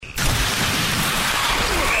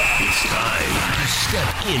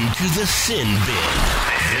into the sin bin.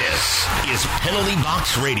 This is Penalty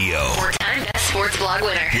Box Radio. Four-time Best Sports Blog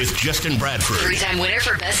winner. With Justin Bradford. Three-time winner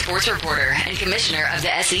for Best Sports Reporter and Commissioner of the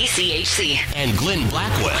SECHC. And Glenn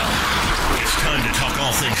Blackwell. It's time to talk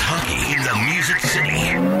all things hockey in the Music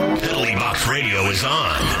City. Penalty Box Radio is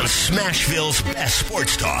on Smashville's Best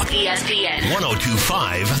Sports Talk. ESPN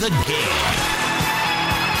 102.5 The Game.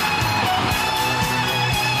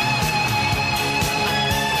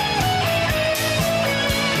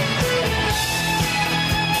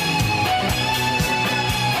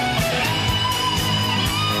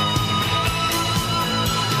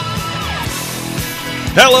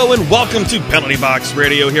 Hello and welcome to Penalty Box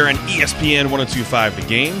Radio here on ESPN 102.5 The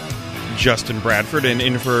Game. Justin Bradford, and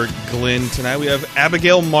in for Glenn tonight we have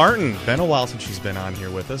Abigail Martin. Been a while since she's been on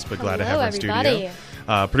here with us, but glad to have her in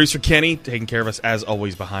studio. Producer Kenny taking care of us as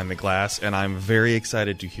always behind the glass, and I'm very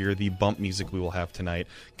excited to hear the bump music we will have tonight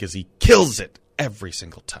because he kills it every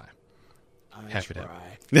single time. Happy to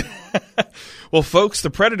have. Well, folks, the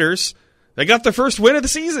Predators, they got their first win of the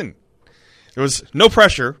season. There was no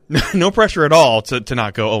pressure at all to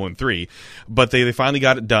not go 0-3, but they finally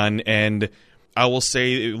got it done, and I will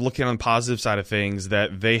say, looking on the positive side of things,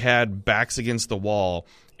 that they had backs against the wall,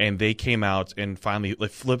 and they came out and finally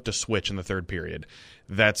flipped a switch in the third period.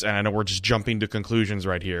 And I know we're just jumping to conclusions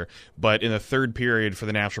right here, but in the third period for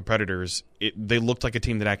the Nashville Predators, they looked like a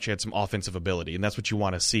team that actually had some offensive ability, and that's what you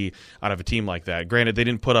want to see out of a team like that. Granted, they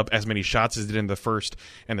didn't put up as many shots as they did in the first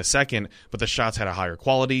and the second, but the shots had a higher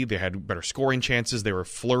quality. They had better scoring chances. They were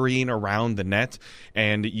flurrying around the net,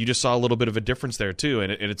 and you just saw a little bit of a difference there too,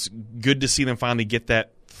 and it's good to see them finally get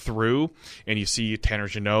that through, and you see Tanner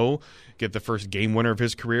Jeannot get the first game winner of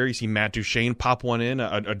his career. You see Matt Duchene pop one in,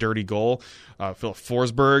 a dirty goal. Philip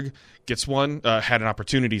Forsberg gets one, had an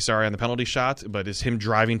opportunity, on the penalty shot, but it's him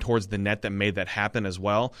driving towards the net that made that happen as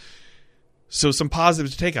well. So some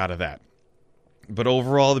positives to take out of that. But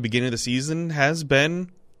overall, the beginning of the season has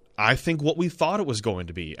been, I think, what we thought it was going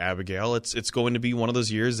to be, Abigail. It's going to be one of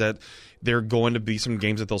those years that there are going to be some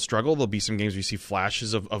games that they'll struggle. There'll be some games where you see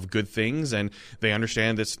flashes of good things, and they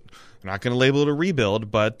understand this. They're not going to label it a rebuild,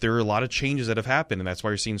 but there are a lot of changes that have happened, and that's why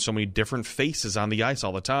you're seeing so many different faces on the ice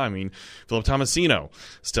all the time. I mean, Philip Tomasino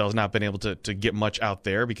still has not been able to get much out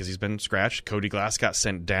there because he's been scratched. Cody Glass got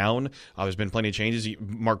sent down. There's been plenty of changes.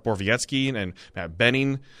 Mark Borowiecki and Matt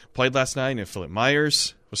Benning played last night, and Philip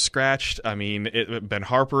Myers was scratched. I mean, Ben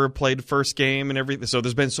Harper played first game and everything. So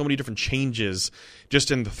there's been so many different changes just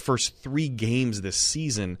in the first 3 games this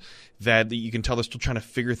season that you can tell they're still trying to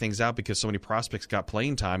figure things out because so many prospects got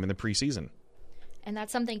playing time in the preseason. And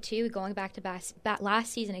that's something, too, going back to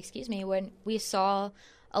last season, when we saw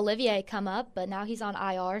Olivier come up, but now he's on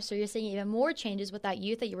IR, so you're seeing even more changes with that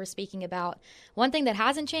youth that you were speaking about. One thing that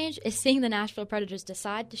hasn't changed is seeing the Nashville Predators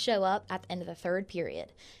decide to show up at the end of the third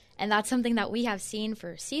period. And that's something that we have seen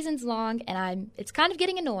for seasons long, and it's kind of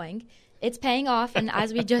getting annoying. It's paying off, and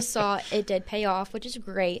as we just saw, it did pay off, which is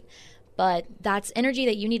great. But that's energy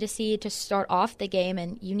that you need to see to start off the game,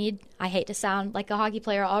 and you need, I hate to sound like a hockey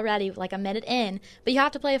player already, like a minute in, but you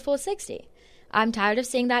have to play a full 60. I'm tired of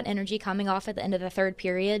seeing that energy coming off at the end of the third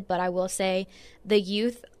period, but I will say the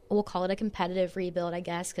youth, we'll call it a competitive rebuild, I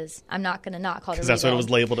guess, because I'm not going to not call it a rebuild. Because that's what it was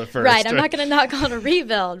labeled at first. Right, I'm not going to not call it a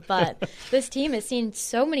rebuild, but this team has seen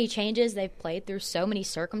so many changes. They've played through so many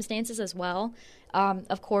circumstances as well.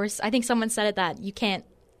 Of course, I think someone said it that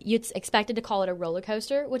you'd expected to call it a roller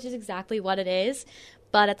coaster, which is exactly what it is.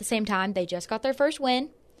 But at the same time, they just got their first win.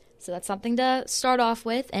 So that's something to start off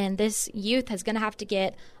with. And this youth is going to have to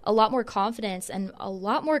get a lot more confidence and a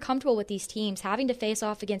lot more comfortable with these teams. Having to face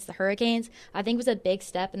off against the Hurricanes, I think, was a big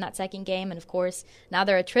step in that second game. And, of course, now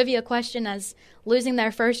they're a trivia question as losing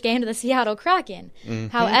their first game to the Seattle Kraken. Mm-hmm.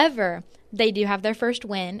 However, they do have their first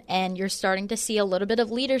win, and you're starting to see a little bit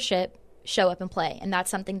of leadership show up and play. And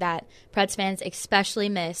that's something that Preds fans especially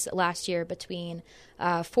missed last year between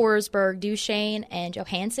Forsberg, Duchene, and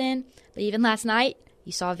Johansson. But even last night,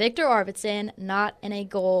 you saw Victor Arvidsson not in a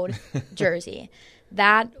gold jersey.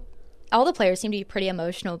 All the players seemed to be pretty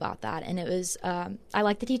emotional about that, and it was. I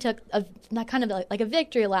like that he took a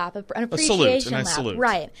victory lap, an appreciation lap,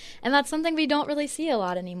 right? And that's something we don't really see a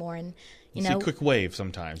lot anymore. And you know, see a quick wave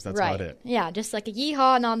sometimes. That's right. About it. Yeah, just like a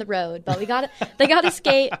yeehaw and on the road. But they got to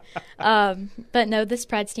skate. But no, this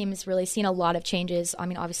Preds team has really seen a lot of changes. I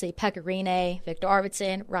mean, obviously, Pekka Rinne, Victor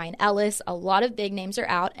Arvidsson, Ryan Ellis, a lot of big names are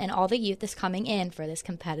out, and all the youth is coming in for this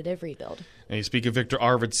competitive rebuild. And you speak of Victor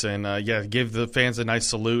Arvidsson, give the fans a nice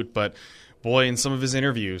salute, but boy, in some of his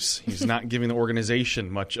interviews, he's not giving the organization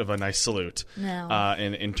much of a nice salute. No.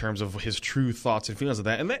 In terms of his true thoughts and feelings of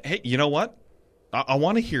that. And hey, you know what? I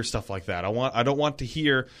want to hear stuff like that. I don't want to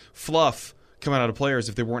hear fluff coming out of players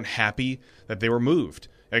if they weren't happy that they were moved.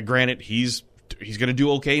 Granted, he's going to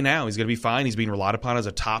do okay now. He's going to be fine. He's being relied upon as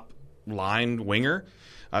a top line winger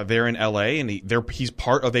there in L.A., and he's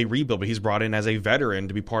part of a rebuild, but he's brought in as a veteran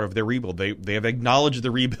to be part of their rebuild. They have acknowledged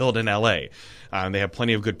the rebuild in L.A. They have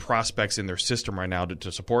plenty of good prospects in their system right now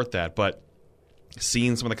to support that, but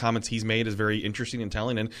seeing some of the comments he's made is very interesting and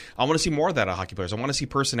telling, and I want to see more of that out of hockey players. I want to see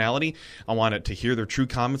personality. I want it to hear their true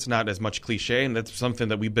comments, not as much cliche, and that's something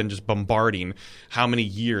that we've been just bombarding how many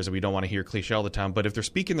years that we don't want to hear cliche all the time. But if they're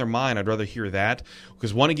speaking their mind, I'd rather hear that,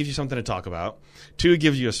 because one, it gives you something to talk about. Two, it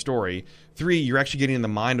gives you a story. Three, you're actually getting in the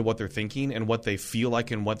mind of what they're thinking and what they feel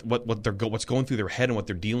like and what's going through their head and what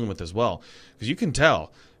they're dealing with as well. Because you can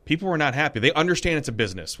tell people were not happy. They understand it's a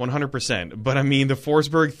business, 100%. But I mean, the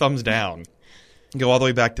Forsberg thumbs down. Go all the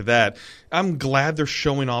way back to that. I'm glad they're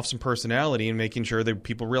showing off some personality and making sure that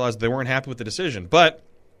people realize they weren't happy with the decision. But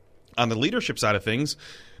on the leadership side of things,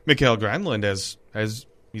 Mikael Granlund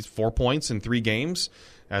he's 4 points in 3 games,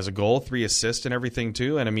 has a goal, 3 assists and everything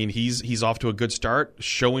too. And I mean, he's off to a good start,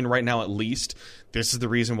 showing right now at least this is the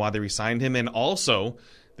reason why they re-signed him, and also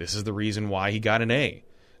this is the reason why he got an A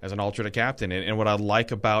as an alternate captain. And what I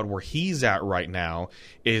like about where he's at right now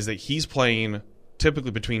is that he's playing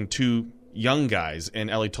typically between two young guys in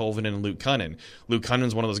Eeli Tolvanen and Luke Kunin. Luke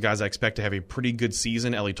Kunin's one of those guys I expect to have a pretty good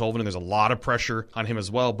season. Eeli Tolvanen, there's a lot of pressure on him as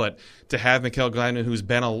well, but to have Mikael Granlund, who's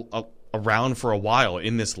been around for a while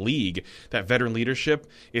in this league, that veteran leadership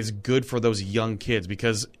is good for those young kids,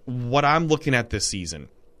 because what I'm looking at this season,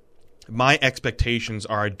 my expectations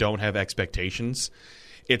are I don't have expectations.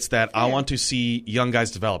 It's that I want to see young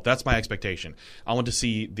guys develop. That's my expectation. I want to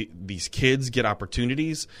see these kids get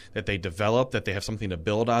opportunities, that they develop, that they have something to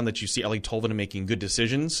build on, that you see Eeli Tolvanen making good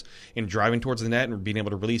decisions in driving towards the net and being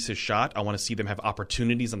able to release his shot. I want to see them have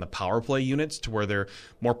opportunities on the power play units to where they're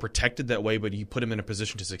more protected that way, but you put them in a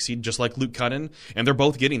position to succeed, just like Luke Kunin, and they're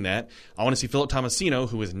both getting that. I want to see Philip Tomasino,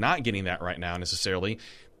 who is not getting that right now necessarily,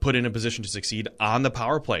 put in a position to succeed on the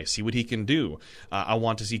power play, see what he can do. I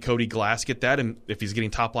want to see Cody Glass get that, and if he's getting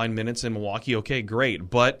top-line minutes in Milwaukee, okay, great.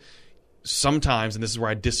 But sometimes, and this is where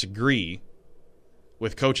I disagree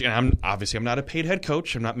with coach, and I'm not a paid head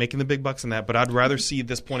coach, I'm not making the big bucks in that, but I'd rather see at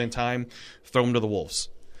this point in time, throw him to the Wolves.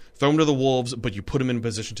 Throw them to the Wolves, but you put them in a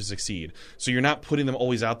position to succeed. So you're not putting them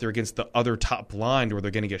always out there against the other top line where they're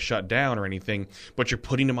going to get shut down or anything, but you're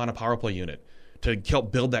putting them on a power play unit to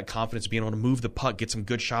help build that confidence, being able to move the puck, get some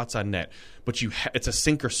good shots on net. But it's a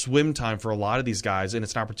sink or swim time for a lot of these guys, and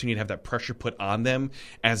it's an opportunity to have that pressure put on them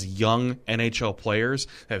as young NHL players,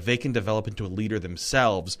 that they can develop into a leader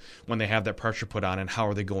themselves when they have that pressure put on, and how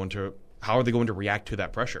are they going to react to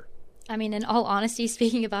that pressure? I mean, in all honesty,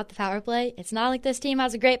 speaking about the power play, it's not like this team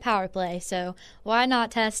has a great power play, so why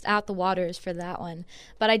not test out the waters for that one?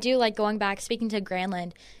 But I do like going back, speaking to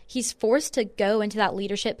Granlund, he's forced to go into that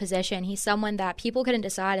leadership position. He's someone that people couldn't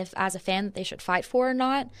decide if, as a fan, that they should fight for or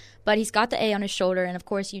not, but he's got the A on his shoulder, and of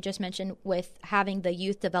course, you just mentioned with having the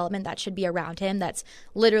youth development that should be around him, that's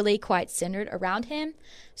literally quite centered around him.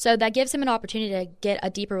 So that gives him an opportunity to get a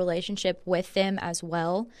deeper relationship with them as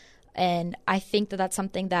well, and I think that that's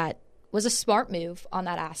something that was a smart move on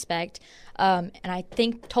that aspect. And I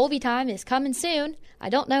think Tolvy time is coming soon. I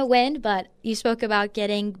don't know when, but you spoke about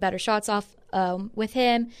getting better shots off with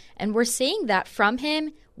him, and we're seeing that from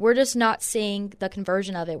him. We're just not seeing the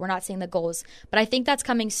conversion of it. We're not seeing the goals. But I think that's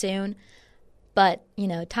coming soon. But, you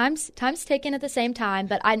know, time's ticking at the same time.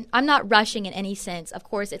 But I'm not rushing in any sense. Of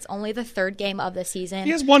course, it's only the third game of the season.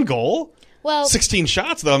 He has one goal. Well, 16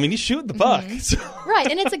 shots, though. I mean, he's shooting the puck. Mm-hmm. So. Right,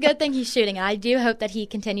 and it's a good thing he's shooting. And I do hope that he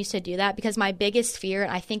continues to do that, because my biggest fear,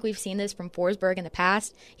 and I think we've seen this from Forsberg in the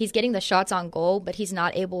past, he's getting the shots on goal, but he's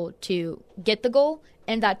not able to get the goal,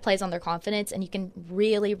 and that plays on their confidence, and you can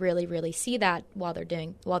really, really, really see that while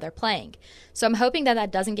they're playing. So I'm hoping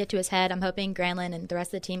that doesn't get to his head. I'm hoping Granlund and the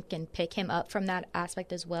rest of the team can pick him up from that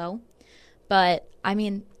aspect as well. But, I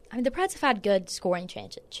mean, the Preds have had good scoring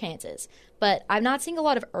chances, but I'm not seeing a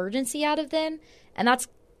lot of urgency out of them, and that's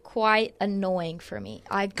quite annoying for me.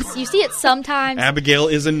 You see it sometimes. Abigail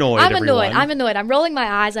is annoyed. I'm annoyed. I'm rolling my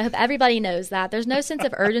eyes. I hope everybody knows that. There's no sense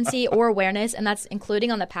of urgency or awareness, and that's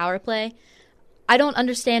including on the power play. I don't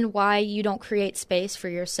understand why you don't create space for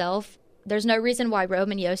yourself. There's no reason why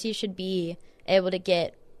Roman Josi should be able to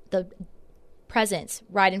get the presence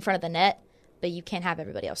right in front of the net, but you can't have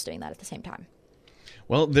everybody else doing that at the same time.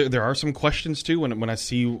 Well, there are some questions, too, when I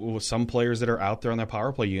see some players that are out there on that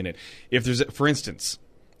power play unit. If there's, for instance,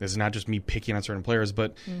 this is not just me picking on certain players,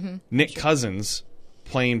 but Nick Cousins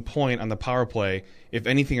playing point on the power play, if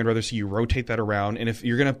anything, I'd rather see you rotate that around. And if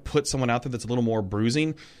you're going to put someone out there that's a little more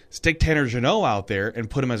bruising, stick Tanner Jeannot out there and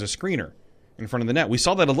put him as a screener. in front of the net. We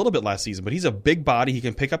saw that a little bit last season, but he's a big body. He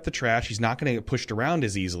can pick up the trash. He's not going to get pushed around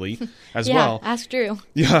as easily as well. Yeah, ask Drew.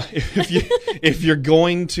 Yeah, if you're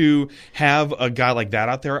going to have a guy like that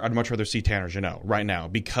out there, I'd much rather see Tanner Jeannot right now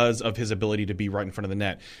because of his ability to be right in front of the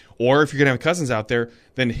net. Or if you're going to have Cousins out there,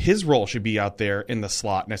 then his role should be out there in the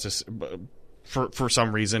slot for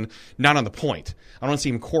some reason, not on the point. I don't want to see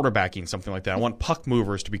him quarterbacking something like that. I want puck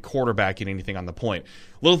movers to be quarterbacking anything on the point.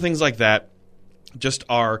 Little things like that. Just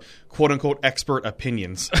our quote-unquote expert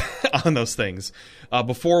opinions on those things.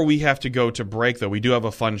 Before we have to go to break, though, we do have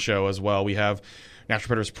a fun show as well. We have Nashville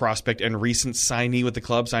Predators prospect and recent signee with the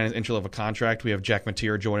club, signed his entry-level contract. We have Jack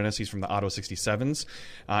Mateer joining us. He's from the Ottawa 67s.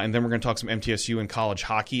 And then we're going to talk some MTSU and college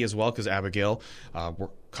hockey as well, because Abigail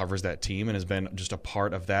covers that team and has been just a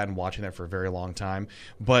part of that and watching that for a very long time.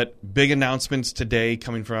 But big announcements today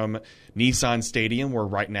coming from Nissan Stadium, where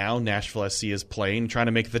right now Nashville SC is playing, trying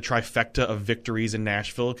to make the trifecta of victories in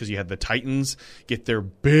Nashville, because you had the Titans get their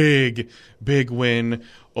big win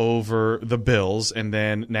over the Bills, and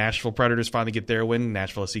then Nashville Predators finally get their win.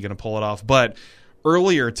 Nashville SC going to pull it off. But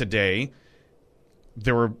earlier today,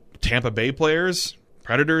 there were Tampa Bay players,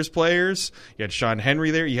 Predators players. You had Sean Henry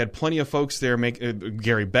there. You had plenty of folks there,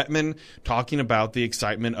 Gary Bettman, talking about the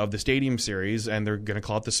excitement of the Stadium Series, and they're going to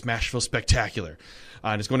call it the Smashville Spectacular.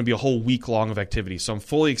 And it's going to be a whole week long of activity. So I'm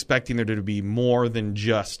fully expecting there to be more than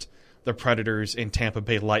just the Predators and Tampa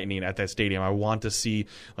Bay Lightning at that stadium. I want to see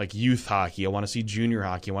like youth hockey. I want to see junior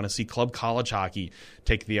hockey. I want to see club college hockey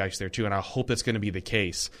take the ice there too. And I hope that's going to be the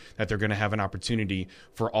case, that they're going to have an opportunity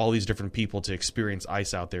for all these different people to experience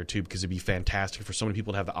ice out there too, because it'd be fantastic for so many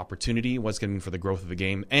people to have the opportunity. What's going to mean for the growth of the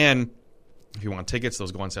game. And if you want tickets,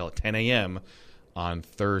 those go on sale at 10 a.m. on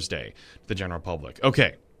Thursday to the general public.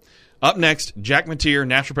 Okay. Up next, Jack Mateer,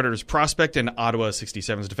 Nashville Predators prospect and Ottawa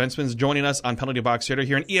 67's defenseman, joining us on Penalty Box Radio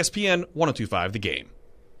here on ESPN 102.5 The Game.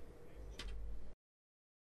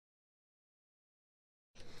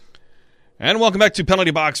 And welcome back to Penalty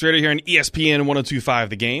Box Radio here on ESPN 102.5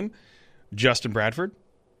 The Game. Justin Bradford,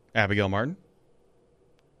 Abigail Martin,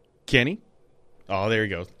 Kenny. Oh, there you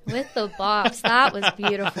go. With the box. That was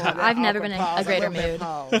beautiful. I've never been in a greater mood.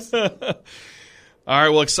 All right,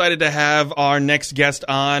 well, excited to have our next guest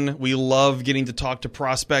on. We love getting to talk to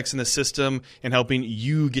prospects in the system and helping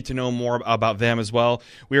you get to know more about them as well.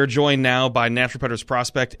 We are joined now by Nashville Predators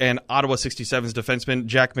prospect and Ottawa 67's defenseman,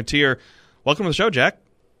 Jack Mateer. Welcome to the show, Jack.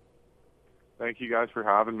 Thank you guys for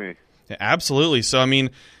having me. Yeah, absolutely. So, I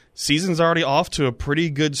mean, season's already off to a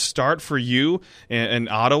pretty good start for you in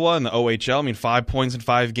Ottawa and the OHL. I mean, 5 points in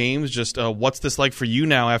 5 games. Just what's this like for you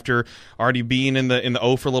now after already being in the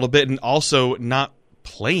O for a little bit and also not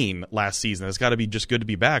playing last season? It's got to be just good to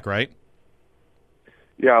be back, right?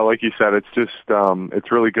 Yeah, like you said, it's just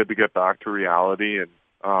it's really good to get back to reality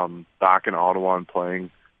and back in Ottawa and playing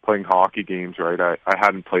hockey games. Right, I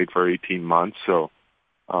hadn't played for 18 months, so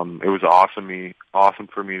it was awesome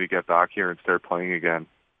for me to get back here and start playing again.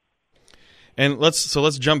 And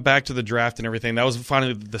let's jump back to the draft and everything. That was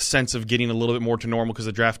finally the sense of getting a little bit more to normal, because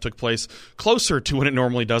the draft took place closer to when it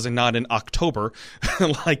normally does and not in October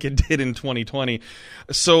like it did in 2020.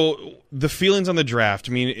 So the feelings on the draft,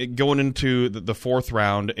 I mean, going into the 4th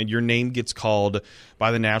round and your name gets called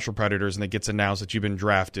by the Nashville Predators and it gets announced that you've been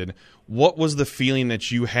drafted. What was the feeling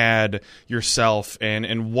that you had yourself,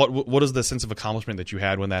 and what is the sense of accomplishment that you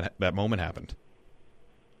had when that moment happened?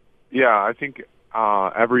 Yeah, I think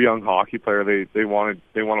every young hockey player, they want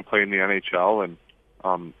to play in the NHL,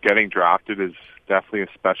 and getting drafted is definitely a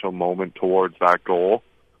special moment towards that goal.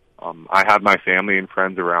 I had my family and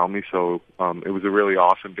friends around me, so it was a really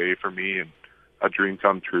awesome day for me and a dream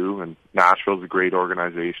come true. And Nashville's a great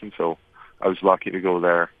organization, so I was lucky to go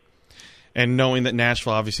there. And knowing that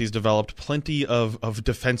Nashville obviously has developed plenty of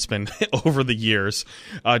defensemen over the years,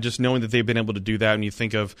 just knowing that they've been able to do that, and you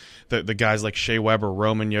think of the guys like Shea Weber,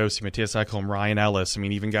 Roman Josi, Matthias Ekholm, Ryan Ellis, I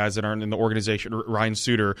mean, even guys that aren't in the organization, Ryan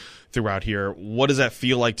Suter throughout here. What does that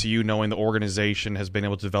feel like to you, knowing the organization has been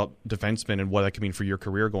able to develop defensemen, and what that could mean for your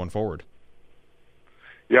career going forward?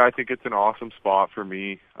 Yeah, I think it's an awesome spot for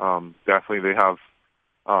me. Definitely they have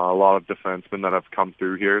a lot of defensemen that have come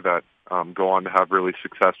through here that go on to have really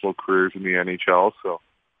successful careers in the NHL. So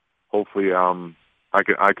hopefully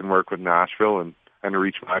I can work with Nashville and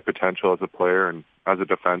reach my potential as a player and as a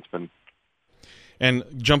defenseman. And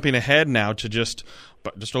jumping ahead now to just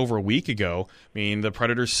over a week ago, I mean, the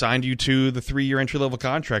Predators signed you to the 3-year entry-level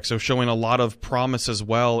contract, so showing a lot of promise as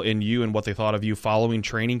well in you and what they thought of you following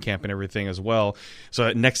training camp and everything as well. So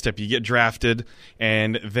that next step, you get drafted,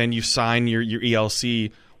 and then you sign your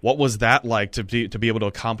ELC. What was that like to be able to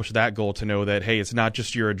accomplish that goal, to know that, hey, it's not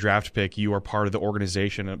just you're a draft pick, you are part of the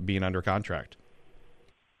organization being under contract?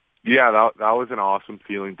 Yeah, that was an awesome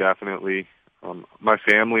feeling, definitely. My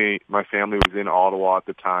family was in Ottawa at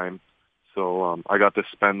the time, so I got to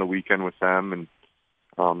spend the weekend with them,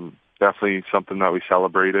 and definitely something that we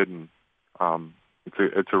celebrated, and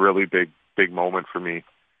it's a really big moment for me.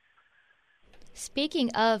 Speaking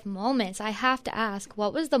of moments, I have to ask,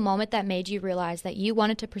 what was the moment that made you realize that you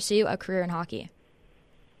wanted to pursue a career in hockey?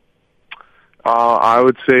 I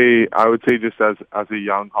would say just as a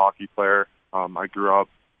young hockey player, I grew up.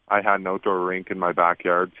 I had an outdoor rink in my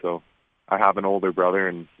backyard, so I have an older brother,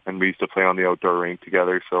 and we used to play on the outdoor rink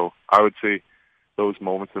together. So I would say those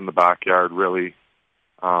moments in the backyard really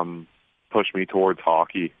pushed me towards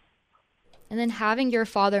hockey. And then having your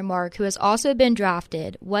father, Mark, who has also been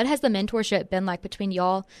drafted, what has the mentorship been like between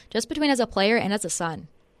y'all, just between as a player and as a son?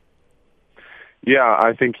 Yeah,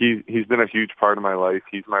 I think he's been a huge part of my life.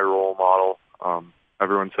 He's my role model.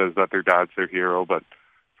 Everyone says that their dad's their hero, but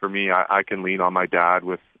for me, I can lean on my dad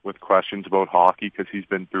with questions about hockey because he's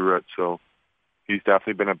been through it. So he's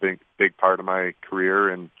definitely been a big part of my career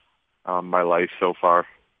and my life so far.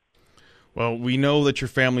 Well, we know that your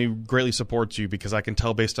family greatly supports you because I can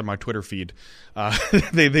tell based on my Twitter feed.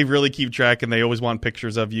 They really keep track, and they always want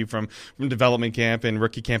pictures of you from development camp and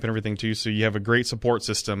rookie camp and everything too. So you have a great support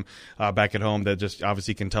system back at home that just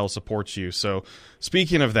obviously can tell supports you. So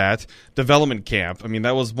speaking of that, development camp, I mean,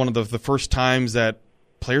 that was one of the first times that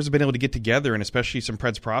players have been able to get together, and especially some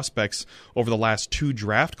Preds prospects over the last 2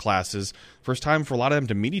 draft classes. First time for a lot of them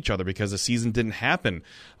to meet each other because the season didn't happen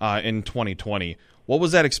in 2020. What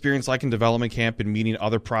was that experience like in development camp and meeting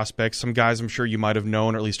other prospects? Some guys I'm sure you might have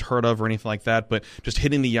known or at least heard of or anything like that, but just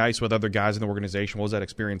hitting the ice with other guys in the organization. What was that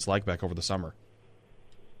experience like back over the summer?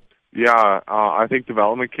 Yeah, I think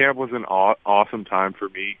development camp was an awesome time for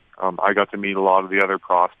me. I got to meet a lot of the other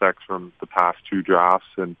prospects from the past 2 drafts,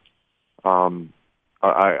 and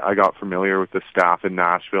I got familiar with the staff in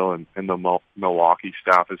Nashville and the Milwaukee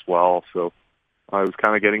staff as well. So I was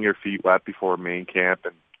kind of getting your feet wet before main camp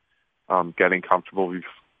and getting comfortable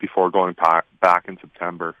before going back in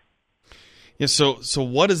September. Yeah, so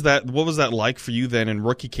what was that like for you then in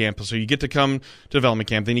rookie camp? So you get to come to development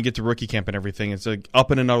camp, then you get to rookie camp and everything. It's like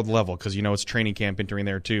up and another level because it's training camp entering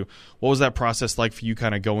there too. What was that process like for you,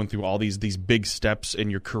 kind of going through all these big steps in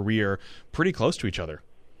your career, pretty close to each other?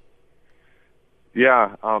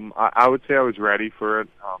 Yeah, I would say I was ready for it.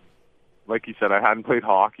 Like you said, I hadn't played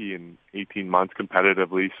hockey in 18 months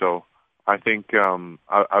competitively, so I think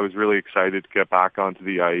I was really excited to get back onto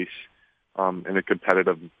the ice in a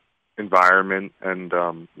competitive environment. And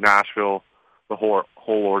Nashville, the whole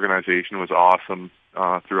organization was awesome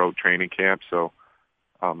throughout training camp. So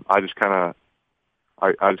I just kind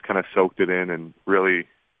of soaked it in, and really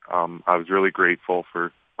I was really grateful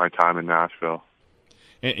for my time in Nashville.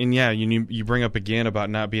 And yeah, you bring up again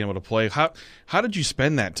about not being able to play. How did you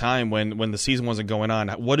spend that time when the season wasn't going on?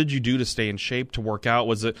 What did you do to stay in shape, to work out?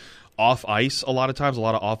 Was it off ice a lot of times, a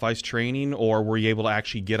lot of off ice training, or were you able to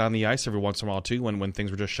actually get on the ice every once in a while too when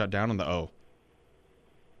things were just shut down in the O?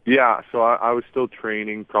 Yeah, so I was still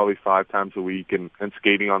training probably 5 times a week and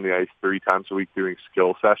skating on the ice 3 times a week doing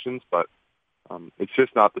skill sessions, but it's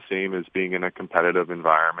just not the same as being in a competitive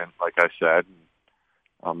environment, like I said.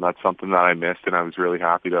 That's something that I missed, and I was really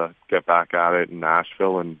happy to get back at it in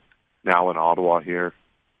Nashville and now in Ottawa here.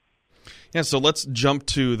 Yeah, so let's jump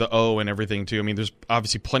to the O and everything, too. I mean, there's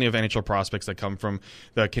obviously plenty of NHL prospects that come from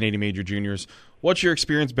the Canadian Major Juniors. What's your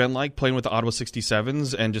experience been like playing with the Ottawa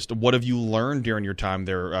 67s, and just what have you learned during your time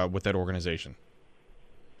there with that organization?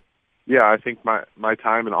 Yeah, I think my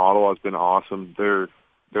time in Ottawa has been awesome. They're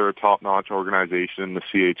a top-notch organization in the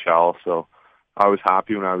CHL, so I was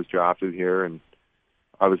happy when I was drafted here, and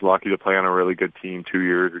I was lucky to play on a really good team 2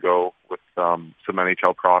 years ago with some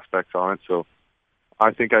NHL prospects on it. So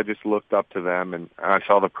I think I just looked up to them, and I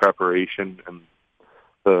saw the preparation and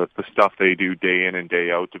the stuff they do day in and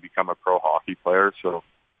day out to become a pro hockey player. So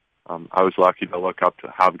I was lucky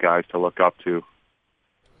to have guys to look up to.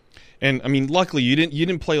 And I mean, luckily you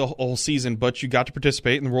didn't play a whole season, but you got to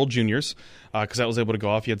participate in the World Juniors because that was able to go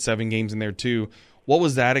off. You had 7 games in there too. What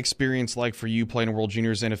was that experience like for you playing in World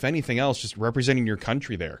Juniors, and if anything else, just representing your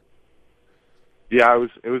country there? Yeah,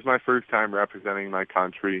 it was my first time representing my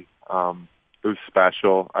country. It was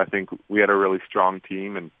special. I think we had a really strong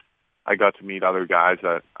team, and I got to meet other guys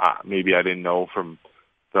that maybe I didn't know from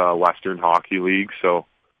the Western Hockey League. So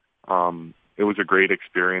it was a great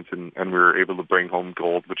experience, and we were able to bring home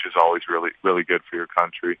gold, which is always really, really good for your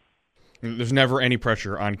country. There's never any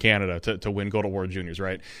pressure on Canada to win Gold Award Juniors,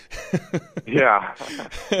 right? Yeah.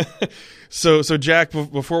 So Jack,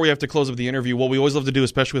 before we have to close up the interview, what we always love to do,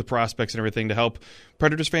 especially with prospects and everything, to help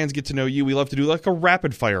Predators fans get to know you, we love to do like a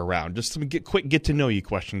rapid fire round, just some quick get to know you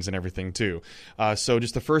questions and everything too. So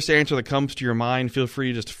just the first answer that comes to your mind, feel free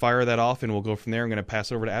to just fire that off, and we'll go from there. I'm going to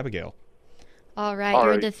pass it over to Abigail. All right,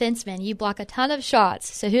 you're a defenseman. You block a ton of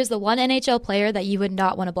shots. So who's the one NHL player that you would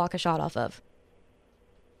not want to block a shot off of?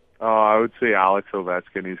 I would say Alex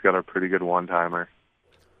Ovechkin. He's got a pretty good one-timer.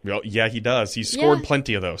 Well, yeah, he does. He's scored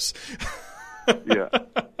plenty of those. Yeah.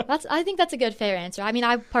 I think that's a good, fair answer. I mean,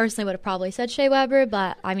 I personally would have probably said Shea Weber,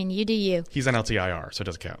 but, I mean, you do you. He's on LTIR, so it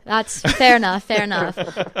doesn't count. That's fair enough, fair enough.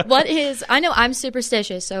 I know I'm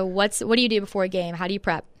superstitious, so what do you do before a game? How do you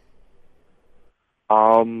prep?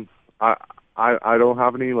 I don't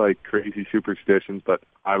have any, like, crazy superstitions, but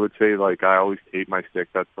I would say, like, I always tape my stick.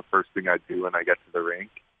 That's the first thing I do when I get to the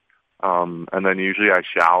rink. And then usually I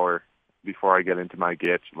shower before I get into my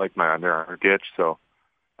gitch, like my underarm gitch. So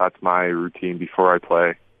that's my routine before I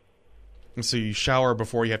play. And so you shower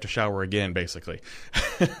before you have to shower again, basically.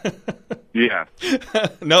 Yeah.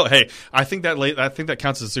 No, hey, I think that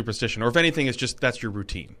counts as a superstition, or if anything, it's just that's your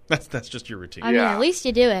routine. That's just your routine. I mean, at least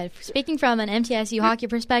you do it. Speaking from an MTSU hockey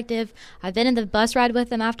perspective, I've been in the bus ride with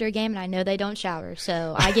them after a game, and I know they don't shower,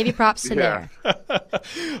 so I give you props to there.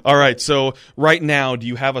 All right, so right now, do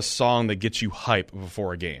you have a song that gets you hype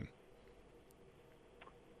before a game?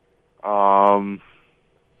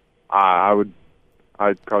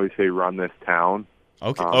 I'd probably say "Run This Town."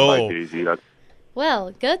 Okay. By Daisy.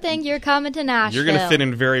 Well, good thing you're coming to Nashville. You're going to fit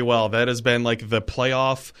in very well. That has been like the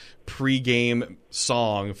playoff pregame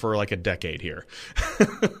song for like a decade here.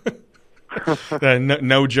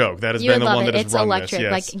 No joke. That has been the one that has run this. It's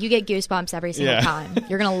electric. Like, you get goosebumps every single time.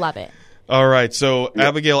 You're going to love it. All right. So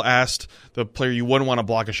Abigail asked the player you wouldn't want to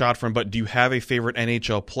block a shot from, but do you have a favorite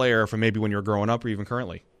NHL player from maybe when you were growing up or even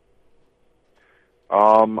currently?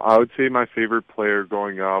 I would say my favorite player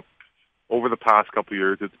growing up, over the past couple of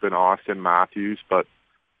years, it's been Austin Matthews, but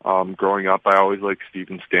growing up, I always liked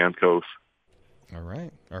Steven Stamkos. All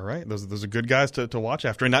right. Those are good guys to watch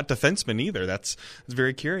after, and not defensemen either. That's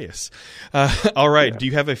very curious. All right. Yeah. Do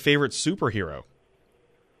you have a favorite superhero?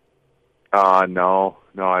 No,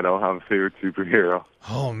 I don't have a favorite superhero.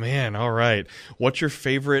 Oh, man. All right. What's your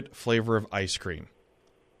favorite flavor of ice cream?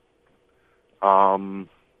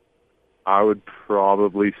 I would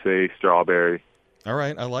probably say strawberry. All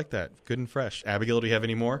right, I like that. Good and fresh. Abigail, do you have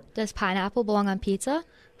any more? Does pineapple belong on pizza?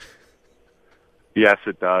 Yes,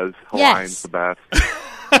 it does. Hawaiian's the best.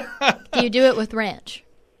 Do you do it with ranch?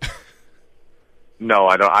 No,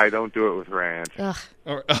 I don't do it with ranch. Ugh.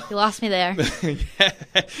 You lost me there.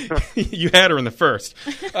 You had her in the first.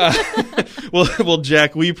 Well,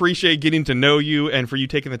 Jack, we appreciate getting to know you and for you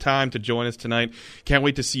taking the time to join us tonight. Can't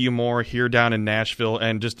wait to see you more here down in Nashville,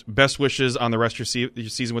 and just best wishes on the rest of your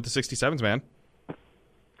season with the 67s, man.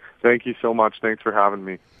 Thank you so much. Thanks for having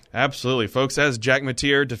me. Absolutely, folks. As Jack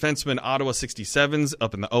Mateer, defenseman, Ottawa 67s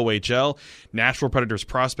up in the OHL, Nashville Predators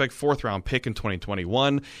prospect, 4th-round pick in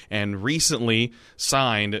 2021, and recently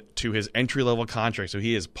signed to his entry-level contract. So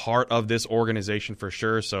he is part of this organization for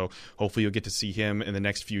sure. So hopefully you'll get to see him in the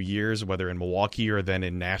next few years, whether in Milwaukee or then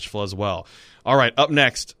in Nashville as well. All right, up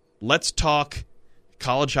next, let's talk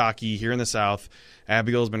college hockey here in the South.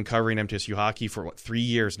 Abigail's been covering MTSU hockey for, 3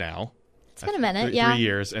 years now? It's been a minute, 3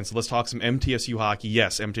 years. And so let's talk some MTSU hockey.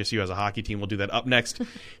 Yes, MTSU has a hockey team. We'll do that up next here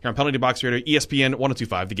on Penalty Box Radio, ESPN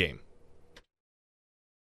 102.5 The Game.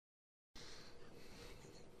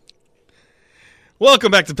 Welcome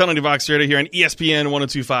back to Penalty Box Radio here on ESPN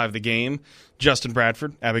 102.5 The Game. Justin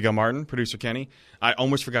Bradford, Abigail Martin, producer Kenny. I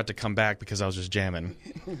almost forgot to come back because I was just jamming.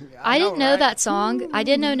 I didn't know that song. I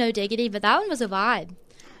did know No Diggity, but that one was a vibe.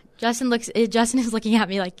 Justin is looking at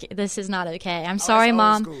me like this is not okay. I'm sorry,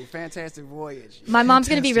 Mom. School. Fantastic Voyage. My mom's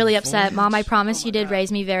going to be really upset. Mom, I promise you did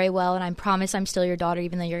raise me very well, and I promise I'm still your daughter,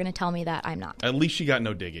 even though you're going to tell me that I'm not. At least she got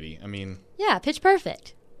No Diggity. I mean, yeah, Pitch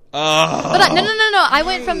Perfect. Oh. But no.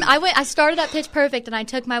 I started at Pitch Perfect, and I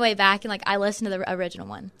took my way back, and I listened to the original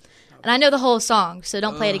one, and I know the whole song, so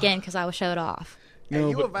don't play it again because I will show it off.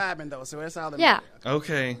 No, you were vibing though, so that's all that matters.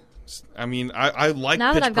 Okay. I mean, I like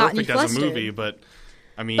Pitch Perfect as a movie, but.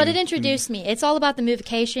 But it introduced me. It's all about the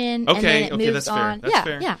movication, and then it moves that's on. Fair. That's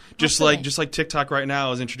fair. Yeah. Just like TikTok right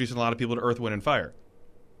now is introducing a lot of people to Earth, Wind, and Fire.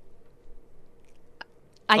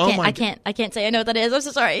 I can't say I know what that is. I'm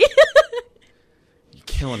so sorry. You're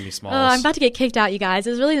killing me, Smalls. I'm about to get kicked out, you guys.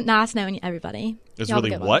 It was really nice knowing everybody. It's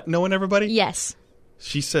really what? Knowing everybody? Yes.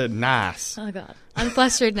 She said nice. Oh, God. I'm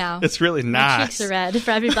flustered now. It's really nice. My cheeks are red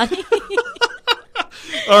for everybody.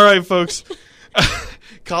 All right, folks.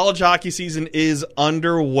 college hockey season is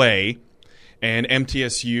underway, and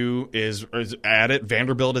MTSU is at it.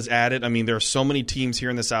 Vanderbilt is at it. I mean, there are so many teams here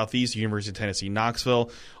in the Southeast, University of Tennessee, Knoxville,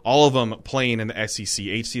 all of them playing in the SEC,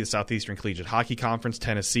 the Southeastern Collegiate Hockey Conference.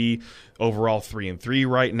 Tennessee, overall 3-3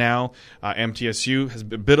 right now. MTSU has a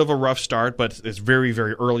bit of a rough start, but it's very,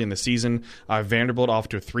 very early in the season. Vanderbilt off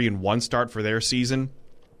to a 3-1 start for their season.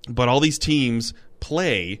 But all these teams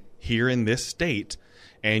play here in this state,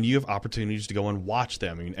 and you have opportunities to go and watch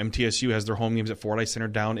them. I mean, MTSU has their home games at Fordyce Center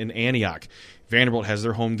down in Antioch. Vanderbilt has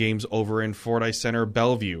their home games over in Fordyce Center,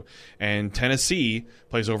 Bellevue. And Tennessee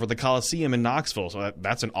plays over at the Coliseum in Knoxville. So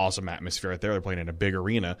that's an awesome atmosphere right there. They're playing in a big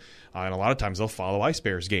arena. And a lot of times they'll follow Ice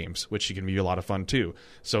Bears games, which can be a lot of fun too.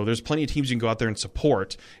 So there's plenty of teams you can go out there and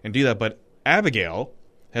support and do that. But Abigail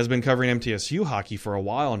has been covering MTSU hockey for a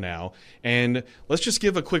while now. And let's just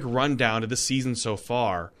give a quick rundown of the season so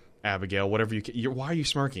far. Abigail, whatever why are you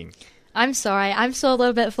smirking? I'm sorry. I'm still a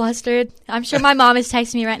little bit flustered. I'm sure my mom is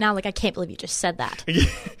texting me right now like, I can't believe you just said that.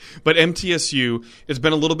 But MTSU, it's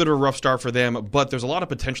been a little bit of a rough start for them, but there's a lot of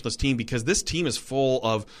potential this team because this team is full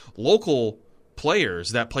of local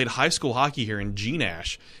players that played high school hockey here in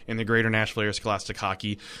GNASH, in the Greater Nashville Area Scholastic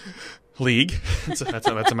Hockey League. That's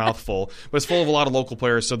a mouthful. But it's full of a lot of local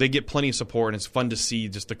players, so they get plenty of support, and it's fun to see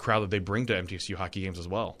just the crowd that they bring to MTSU hockey games as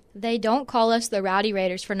well. They don't call us the Rowdy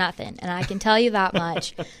Raiders for nothing, and I can tell you that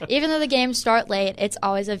much. Even though the games start late, it's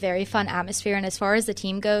always a very fun atmosphere, and as far as the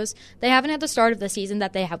team goes, they haven't had the start of the season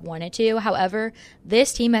that they have wanted to. However,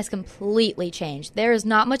 this team has completely changed. There is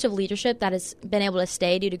not much of leadership that has been able to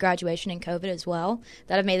stay due to graduation and COVID as well,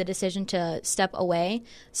 that have made the decision to step away.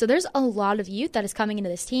 So there's a lot of youth that is coming into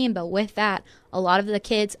this team, but with that, a lot of the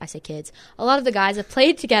a lot of the guys have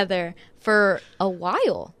played together for a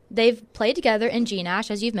while. They've played together in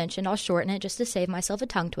GNASH, as you've mentioned. I'll shorten it just to save myself a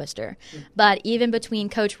tongue twister. But even between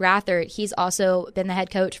Coach Rathert, he's also been the head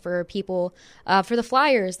coach for people for the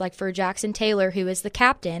Flyers, like for Jackson Taylor, who is the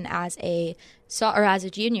captain as a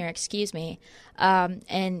junior,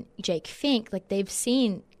 and Jake Fink. Like they've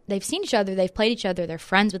seen each other, they've played each other, they're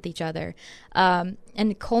friends with each other.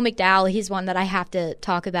 And Cole McDowell, he's one that I have to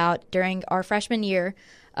talk about during our freshman year.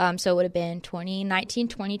 So it would have been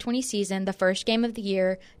 2019-2020 season, the first game of the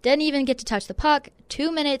year. Didn't even get to touch the puck.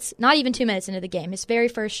 Not even 2 minutes into the game, his very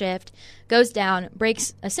first shift, goes down,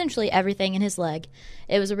 breaks essentially everything in his leg.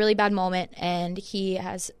 It was a really bad moment, and he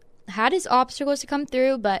has had his obstacles to come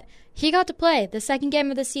through, but he got to play. The second game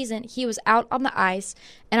of the season, he was out on the ice,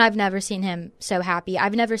 and I've never seen him so happy.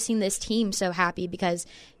 I've never seen this team so happy because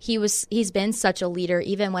he's been such a leader.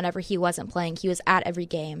 Even whenever he wasn't playing, he was at every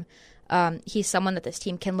game. He's someone that this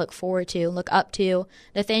team can look forward to, look up to.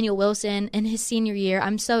 Nathaniel Wilson in his senior year,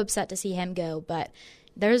 I'm so upset to see him go, but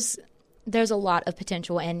there's a lot of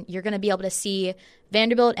potential, and you're going to be able to see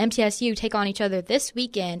Vanderbilt and MTSU take on each other this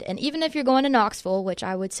weekend. And even if you're going to Knoxville, which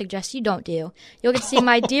I would suggest you don't do, you'll get to see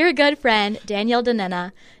my dear good friend, Danielle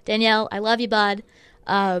Denena. Danielle, I love you, bud.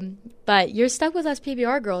 But you're stuck with us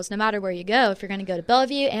PBR girls no matter where you go. If you're going to go to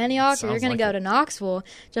Bellevue, Antioch, or you're going to go to Knoxville.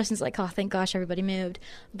 Justin's like, oh, thank gosh everybody moved.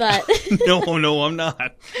 But No, I'm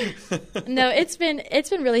not. No, it's been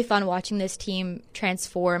really fun watching this team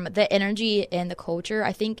transform. The energy and the culture,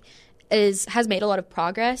 I think, has made a lot of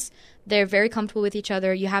progress. They're very comfortable with each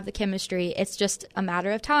other. You have the chemistry. It's just a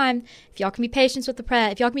matter of time. If y'all can be patient with the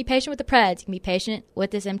Preds, you can be patient with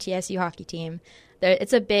this MTSU hockey team.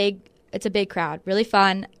 It's a big crowd. Really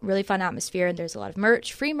fun atmosphere, and there's a lot of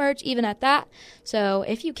merch, free merch even at that. So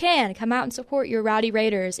if you can, come out and support your Rowdy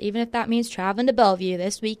Raiders, even if that means traveling to Bellevue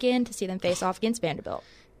this weekend to see them face off against Vanderbilt.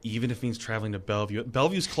 Even if it means traveling to Bellevue.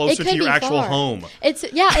 Bellevue's closer to your actual home. It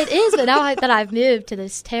is, but now that I've moved to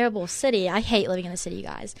this terrible city, I hate living in the city, you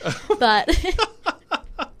guys. But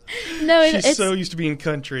no, she's so used to being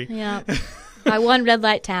country. Yeah. My one red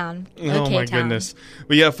light town. Oh, my goodness.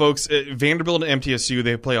 But yeah, folks, Vanderbilt and MTSU,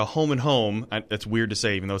 they play a home and home. That's weird to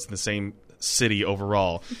say, even though it's in the same city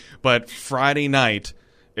overall. But Friday night,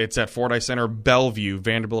 it's at Fordyce Center, Bellevue,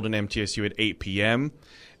 Vanderbilt and MTSU at 8 p.m.,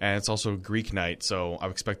 and it's also Greek night, so I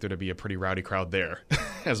expect there to be a pretty rowdy crowd there,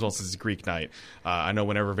 as well as it's Greek night. I know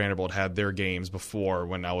whenever Vanderbilt had their games before,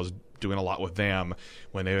 when I was doing a lot with them,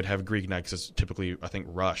 when they would have Greek night, because it's typically, I think,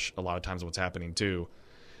 Rush a lot of times what's happening too,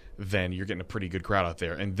 then you're getting a pretty good crowd out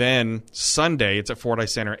there. And then Sunday, it's at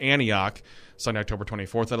Fordyce Center, Antioch, Sunday, October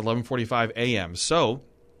 24th at 11:45 a.m. So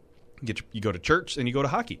you go to church and you go to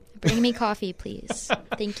hockey. Bring me coffee, please.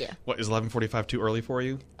 Thank you. What, is 11:45 too early for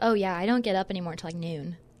you? Oh, yeah. I don't get up anymore until like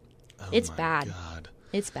noon. It's bad. God.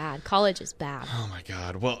 It's bad. College is bad. Oh, my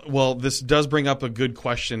God. Well, this does bring up a good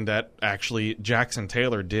question that actually Jackson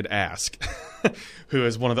Taylor did ask, who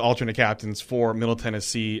is one of the alternate captains for Middle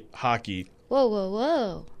Tennessee hockey.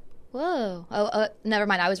 Whoa. Oh, never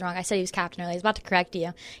mind. I was wrong. I said he was captain earlier. I was about to correct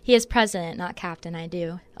you. He is president, not captain. I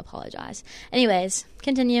do apologize. Anyways,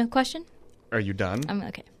 continue. Question? Are you done?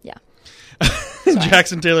 Okay. Yeah.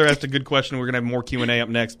 Jackson Taylor asked a good question. We're going to have more Q&A up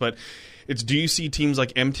next, but it's, do you see teams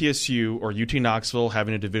like MTSU or UT Knoxville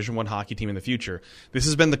having a Division I hockey team in the future? This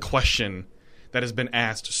has been the question that has been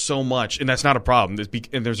asked so much, and that's not a problem.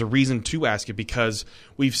 And there's a reason to ask it, because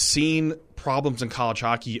we've seen problems in college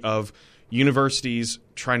hockey of universities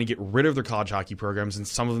trying to get rid of their college hockey programs, and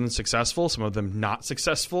some of them successful, some of them not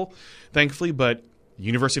successful, thankfully. But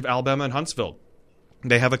University of Alabama in Huntsville,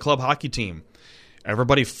 they have a club hockey team.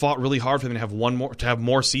 Everybody fought really hard for them to have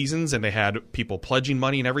more seasons, and they had people pledging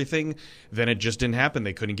money and everything. Then it just didn't happen.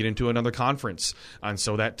 They couldn't get into another conference, and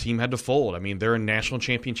so that team had to fold. I mean, they're a national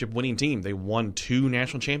championship winning team. They won 2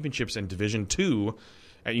 national championships in Division II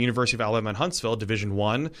at University of Alabama in Huntsville. Division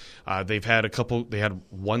I, they've had a couple. They had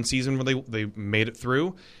one season where they made it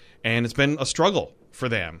through, and it's been a struggle for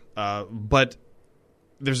them. But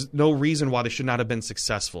there's no reason why they should not have been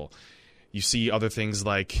successful. You see other things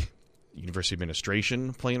like university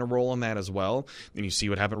administration playing a role in that as well. Then you see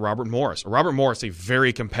what happened at Robert Morris. Robert Morris, a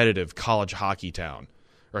very competitive college hockey town,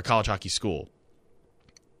 or a college hockey school.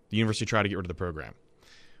 The university tried to get rid of the program.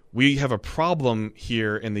 We have a problem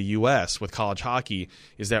here in the U.S. with college hockey,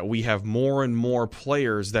 is that we have more and more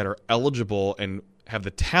players that are eligible and have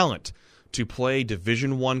the talent to play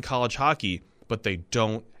Division I college hockey, but they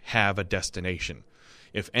don't have a destination.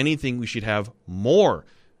 If anything, we should have more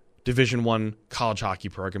Division I college hockey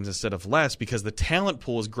programs instead of less, because the talent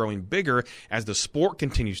pool is growing bigger as the sport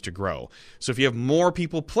continues to grow. So if you have more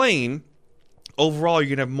people playing, overall you're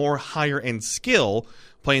going to have more higher-end skill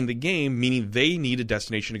playing the game, meaning they need a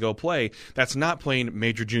destination to go play. That's not playing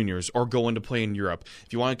major juniors or going to play in Europe.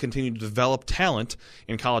 If you want to continue to develop talent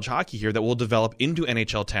in college hockey here that will develop into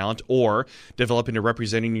NHL talent or develop into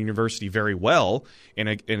representing university very well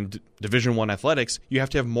in Division I athletics, you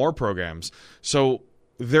have to have more programs. So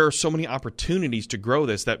there are so many opportunities to grow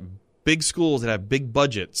this that big schools that have big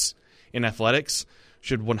budgets in athletics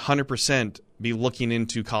should 100% be looking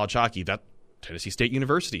into college hockey. That Tennessee State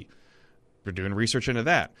University, we're doing research into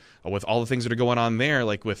that. With all the things that are going on there,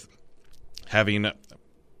 like with having,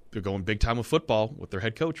 they're going big time with football with their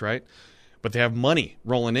head coach, right? But they have money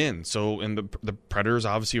rolling in. So, and the Predators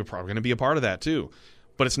obviously are probably going to be a part of that too.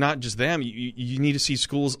 But it's not just them. You need to see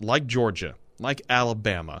schools like Georgia, like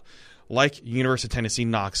Alabama, like University of Tennessee,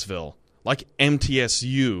 Knoxville, like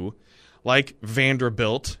MTSU, like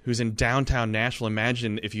Vanderbilt, who's in downtown Nashville.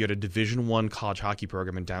 Imagine if you had a Division I college hockey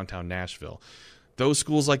program in downtown Nashville. Those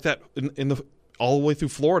schools like that all the way through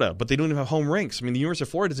Florida, but they don't even have home rinks. I mean, the University of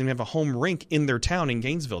Florida doesn't even have a home rink in their town in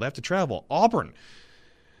Gainesville. They have to travel. Auburn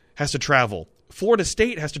has to travel. Florida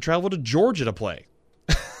State has to travel to Georgia to play.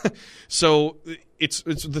 So it's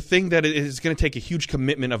the thing that it is going to take a huge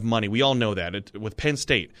commitment of money. We all know that. With Penn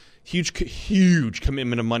State, huge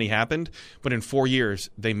commitment of money happened, but in 4 years,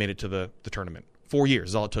 they made it to the tournament. 4 years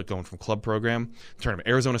is all it took, going from club program to tournament.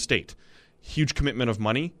 Arizona State, huge commitment of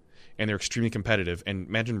money, and they're extremely competitive. And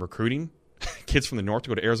imagine recruiting kids from the north to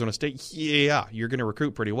go to Arizona State. Yeah, you're going to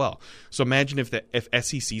recruit pretty well. So imagine if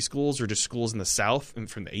SEC schools or just schools in the South and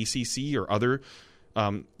from the ACC or other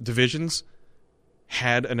divisions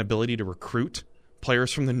had an ability to recruit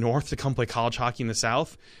players from the north to come play college hockey in the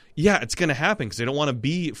South. Yeah, it's going to happen because they don't want to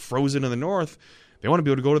be frozen in the north. They want to be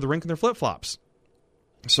able to go to the rink in their flip-flops.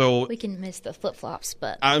 So we can miss the flip-flops,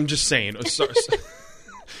 but I'm just saying,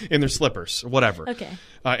 in their slippers, whatever. Okay.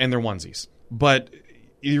 And their onesies. But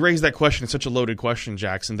you raised that question. It's such a loaded question,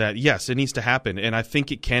 Jackson, that yes, it needs to happen. And I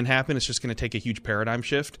think it can happen. It's just going to take a huge paradigm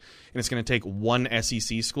shift. And it's going to take one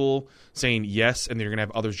SEC school saying yes, and they're going to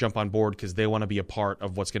have others jump on board because they want to be a part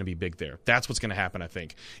of what's going to be big there. That's what's going to happen, I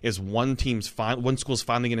think, is one school's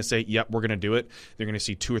finally going to say, yep, we're going to do it. They're going to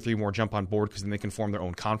see 2 or 3 more jump on board because then they can form their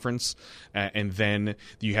own conference. And then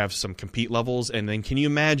you have some compete levels. And then can you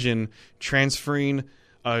imagine transferring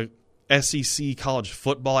a SEC college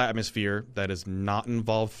football atmosphere that does not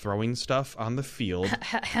involve throwing stuff on the field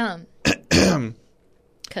couldn't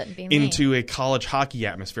be me. Into a college hockey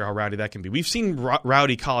atmosphere, how rowdy that can be. We've seen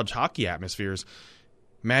rowdy college hockey atmospheres.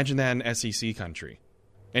 Imagine that in SEC country.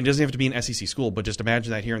 And it doesn't have to be an SEC school, but just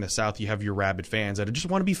imagine that here in the South you have your rabid fans that just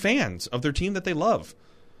want to be fans of their team that they love.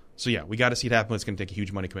 So, yeah, we got to see it happen. It's going to take a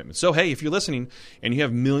huge money commitment. So, hey, if you're listening and you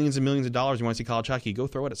have millions and millions of dollars and you want to see college hockey, go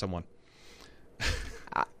throw it at someone.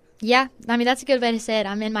 Yeah, I mean, that's a good way to say it.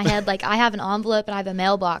 I'm in my head, like, I have an envelope and I have a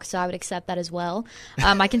mailbox, so I would accept that as well.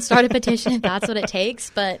 I can start a petition if that's what it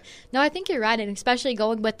takes. But, no, I think you're right, and especially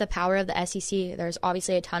going with the power of the SEC, there's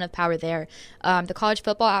obviously a ton of power there. The college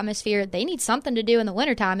football atmosphere, they need something to do in the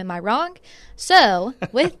wintertime. Am I wrong? So,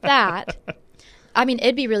 with that... I mean,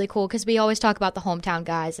 it'd be really cool because we always talk about the hometown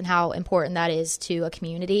guys and how important that is to a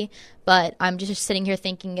community. But I'm just sitting here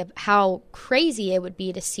thinking of how crazy it would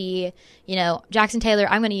be to see, Jackson Taylor,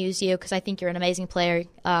 I'm going to use you because I think you're an amazing player,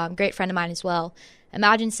 great friend of mine as well.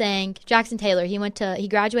 Imagine saying, Jackson Taylor, he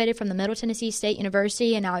graduated from the Middle Tennessee State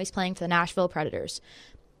University and now he's playing for the Nashville Predators.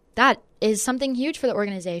 That is something huge for the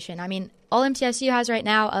organization. I mean, all MTSU has right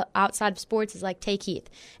now outside of sports is like Tay Keith,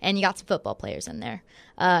 and you got some football players in there.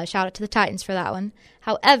 Shout out to the Titans for that one.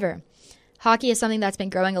 However, hockey is something that's been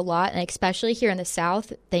growing a lot, and especially here in the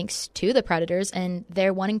South, thanks to the Predators, and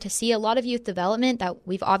they're wanting to see a lot of youth development that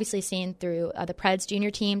we've obviously seen through the Preds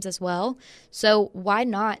junior teams as well. So why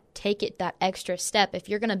not take it that extra step? If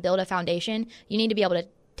you're going to build a foundation, you need to be able to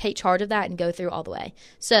take charge of that and go through all the way.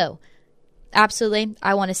 So absolutely,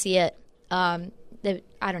 I want to see it.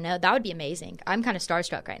 I don't know. That would be amazing. I'm kind of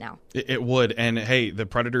starstruck right now. It would. And, hey, the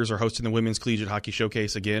Predators are hosting the Women's Collegiate Hockey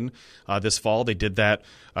Showcase again this fall. They did that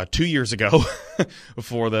 2 years ago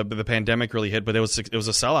before the pandemic really hit. But it was a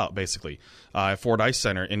sellout, basically, at Ford Ice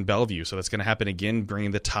Center in Bellevue. So that's going to happen again,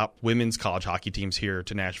 bringing the top women's college hockey teams here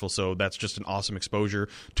to Nashville. So that's just an awesome exposure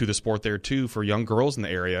to the sport there, too, for young girls in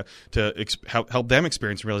the area to help them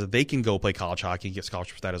experience and realize that they can go play college hockey and get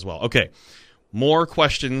scholarships for that as well. Okay. More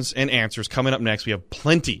questions and answers coming up next. We have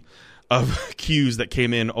plenty of cues that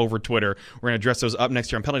came in over Twitter. We're going to address those up next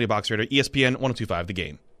here on Penalty Box Radio, ESPN 102.5 The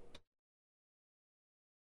Game.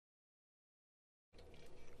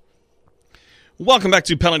 Welcome back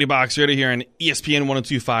to Penalty Box Radio here on ESPN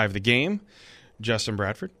 102.5 The Game. Justin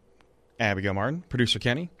Bradford, Abigail Martin, producer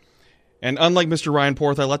Kenny. And unlike Mr. Ryan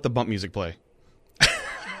Porth, I let the bump music play.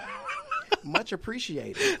 Much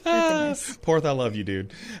appreciated. Porth, I love you,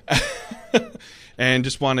 dude. And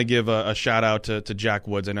just want to give a shout out to Jack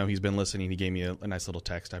Woods. I know he's been listening. He gave me a nice little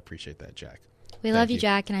text. I appreciate that, Jack. We love you,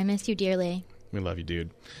 Jack, and I miss you dearly. We love you, dude.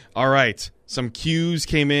 All right. Some Q's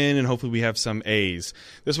came in, and hopefully we have some A's.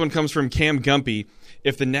 This one comes from Cam Gumpy.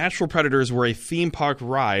 If the Nashville Predators were a theme park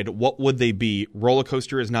ride, what would they be? Roller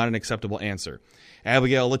coaster is not an acceptable answer.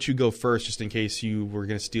 Abigail, I'll let you go first just in case you were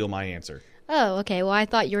going to steal my answer. Oh, okay. Well, I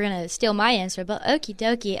thought you were going to steal my answer, but okie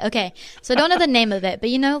dokie. Okay, so I don't know the name of it, but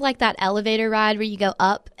like that elevator ride where you go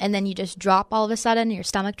up and then you just drop all of a sudden and your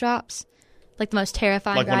stomach drops? Like the most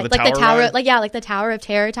terrifying ride. Like the tower ride? Like the Tower of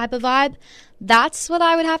Terror type of vibe. That's what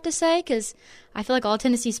I would have to say, because I feel like all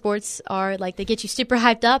Tennessee sports are like they get you super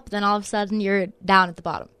hyped up, then all of a sudden you're down at the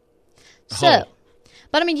bottom. So,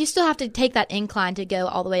 but I mean, you still have to take that incline to go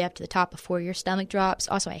all the way up to the top before your stomach drops.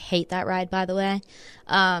 Also, I hate that ride, by the way.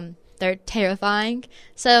 They're terrifying.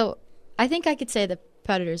 So I think I could say the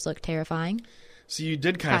Predators look terrifying. So you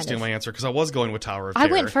did kind of steal my answer because I was going with Tower of Terror.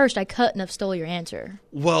 I went first. I couldn't have stole your answer.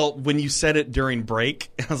 Well, when you said it during break,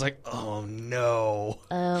 I was like, oh, no.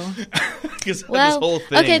 Oh. Because this whole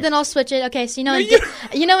thing. Okay, then I'll switch it. Okay, so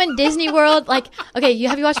in Disney World, have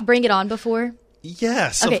you watched Bring It On before?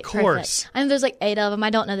 Yes, okay, of course. Perfect. I know there's 8 of them. I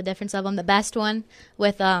don't know the difference of them. The best one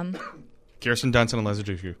with Kirsten Dunst and Leslie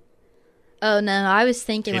Dushku. Oh, no, I was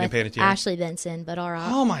thinking with Ashley Benson, but all right.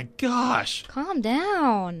 Oh, my gosh. Calm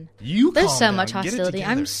down. There's so much hostility.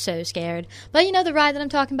 I'm so scared. But the ride that I'm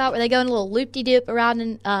talking about where they go in a little loop-de-doop around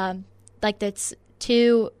and, that's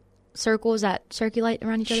 2 circles that circulate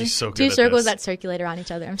around each other? She's so good 2 at circles this. that circulate around each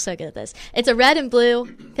other. I'm so good at this. It's a red and blue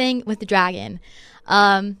thing with the dragon.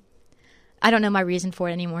 I don't know my reason for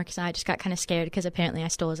it anymore because I just got kind of scared because apparently I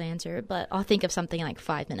stole his answer. But I'll think of something in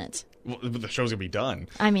 5 minutes. Well, the show's going to be done.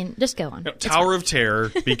 I mean, just go on. Tower of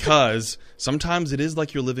Terror, because sometimes it is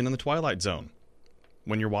like you're living in the Twilight Zone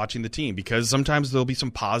when you're watching the team. Because sometimes there'll be some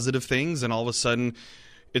positive things and all of a sudden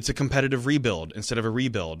it's a competitive rebuild instead of a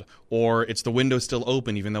rebuild. Or it's the window still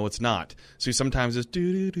open even though it's not. So sometimes it's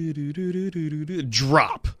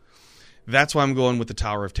drop. That's why I'm going with the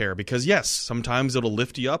Tower of Terror. Because, yes, sometimes it'll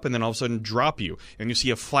lift you up and then all of a sudden drop you. And you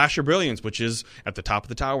see a flash of brilliance, which is at the top of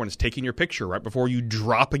the tower and it's taking your picture right before you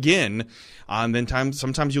drop again. And then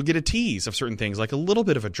sometimes you'll get a tease of certain things, like a little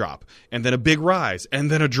bit of a drop, and then a big rise,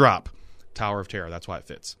 and then a drop. Tower of Terror, that's why it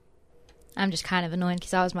fits. I'm just kind of annoyed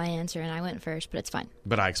because that was my answer and I went first, but it's fine.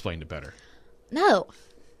 But I explained it better. No.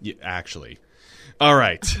 Yeah, actually. All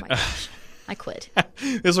right. Oh, my gosh. I quit.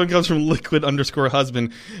 This one comes from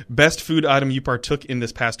Liquid_husband. Best food item you partook in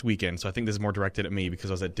this past weekend. So I think this is more directed at me because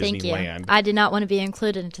I was at Disneyland. Thank you. I did not want to be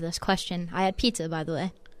included into this question. I had pizza, by the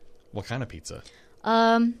way. What kind of pizza?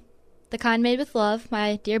 the kind made with love.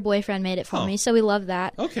 My dear boyfriend made it for me, so we love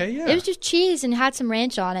that. Okay, yeah. It was just cheese and had some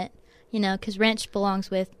ranch on it, because ranch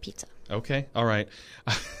belongs with pizza. Okay, all right.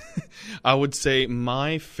 I would say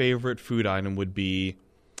my favorite food item would be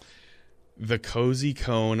the Cozy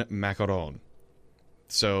Cone macaron.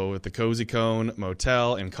 So at the Cozy Cone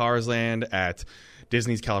Motel in Carsland at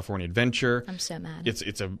Disney's California Adventure. I'm so mad.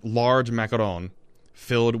 It's a large macaron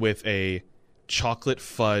filled with a chocolate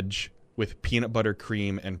fudge with peanut butter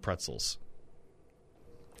cream and pretzels.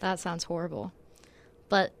 That sounds horrible.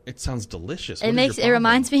 But it sounds delicious. It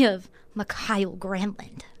reminds me of Mikhail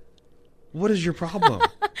Granlund. What is your problem?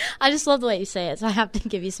 I just love the way you say it, so I have to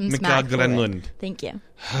give you some smack for it. Thank you.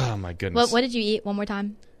 Oh, my goodness. What did you eat? One more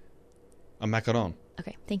time. A macaron.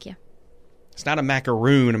 Okay, thank you. It's not a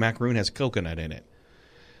macaroon. A macaroon has coconut in it.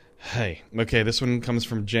 Hey, okay, this one comes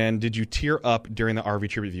from Jen. Did you tear up during the RV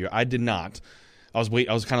tribute review? I did not. I was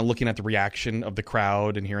kind of looking at the reaction of the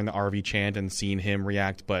crowd and hearing the RV chant and seeing him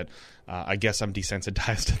react, but I guess I'm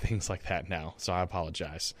desensitized to things like that now, so I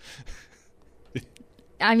apologize.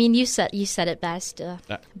 I mean, you said it best,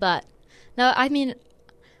 but no, I mean,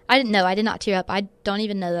 I didn't know. I did not tear up. I don't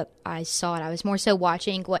even know that I saw it. I was more so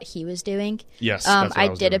watching what he was doing. Yes, that's what I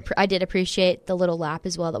was doing. I did appreciate the little lap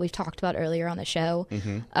as well that we've talked about earlier on the show,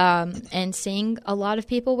 and seeing a lot of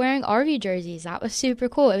people wearing RV jerseys. That was super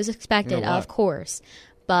cool. It was expected, of course,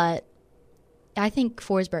 but I think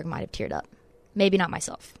Forsberg might have teared up. Maybe not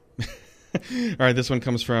myself. All right, this one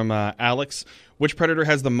comes from Alex. Which Predator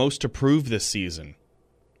has the most to prove this season?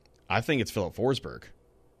 I think it's Philip Forsberg.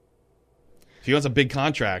 If he wants a big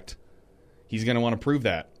contract, he's going to want to prove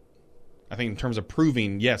that. I think in terms of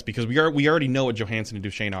proving, yes, because we already know what Johansson and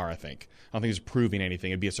Duchesne are, I think. I don't think he's proving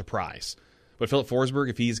anything. It'd be a surprise. But Philip Forsberg,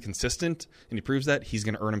 if he's consistent and he proves that, he's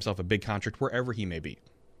going to earn himself a big contract wherever he may be.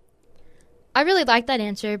 I really like that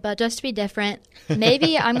answer, but just to be different,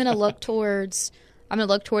 maybe I'm going to look towards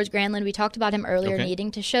Granlund. We talked about him earlier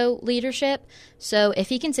needing to show leadership. So if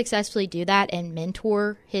he can successfully do that and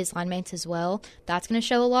mentor his line mates as well, that's going to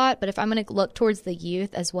show a lot. But if I'm going to look towards the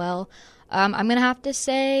youth as well, I'm going to have to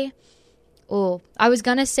say, I was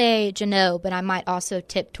going to say Janot, but I might also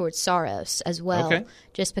tip towards Saros as well,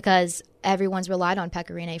 just because everyone's relied on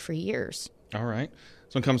Pecorine for years. All right.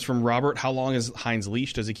 This one comes from Robert. How long is Heinz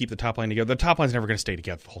leash? Does he keep the top line together? The top line's never going to stay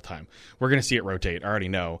together the whole time. We're going to see it rotate. I already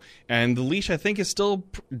know. And the leash, I think, is still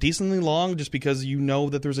decently long just because you know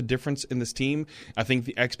that there's a difference in this team. I think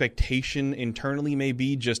the expectation internally may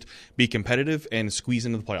be just be competitive and squeeze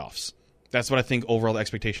into the playoffs. That's what I think overall the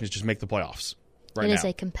expectation is, just make the playoffs. Right now. It is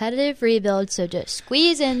a competitive rebuild, so just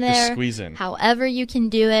squeeze in there. Just squeeze in. However you can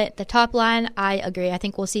do it. The top line, I agree. I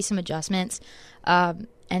think we'll see some adjustments.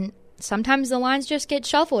 And sometimes the lines just get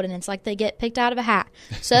shuffled, and it's like they get picked out of a hat.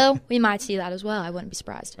 So we might see that as well. I wouldn't be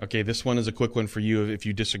surprised. Okay, this one is a quick one for you if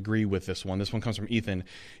you disagree with this one. This one comes from Ethan.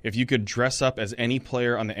 If you could dress up as any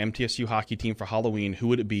player on the MTSU hockey team for Halloween, who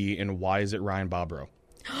would it be, and why is it Ryan Bobrow?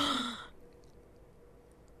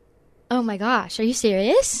 Oh, my gosh. Are you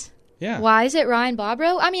serious? Yeah. Why is it Ryan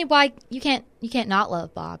Bobrow? I mean, why you can't not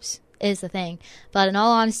love Bobs is the thing. But in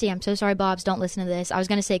all honesty, I'm so sorry, Bobs, don't listen to this. I was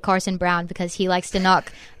going to say Carson Brown because he likes to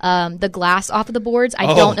knock the glass off of the boards. I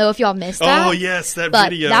don't know if y'all missed that. Oh, yes, that but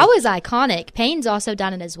video. That was iconic. Payne's also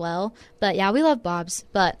done it as well. But, yeah, we love Bobs.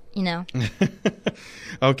 But,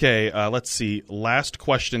 Okay, let's see. Last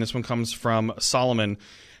question. This one comes from Solomon.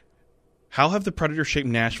 How have the Predators shaped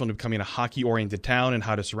Nashville into becoming a hockey-oriented town, and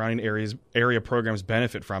how do surrounding area programs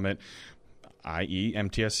benefit from it, i.e.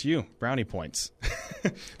 MTSU, brownie points?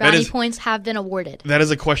 Brownie points have been awarded. That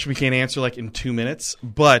is a question we can't answer in 2 minutes,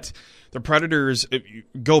 but the Predators,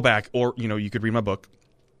 go back, or you could read my book,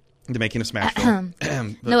 The Making of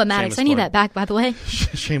Smashville. Noah Maddox, I need that back, by the way.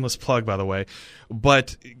 Shameless plug, by the way.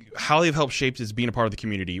 But how they've helped shape is being a part of the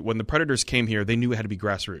community. When the Predators came here, they knew it had to be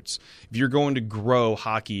grassroots. If you're going to grow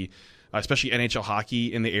hockey, especially NHL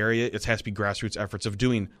hockey in the area, it has to be grassroots efforts of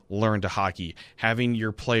doing learn to hockey, having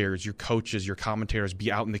your players, your coaches, your commentators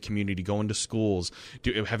be out in the community, going to schools,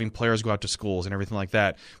 having players go out to schools and everything like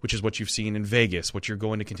that, which is what you've seen in Vegas, what you're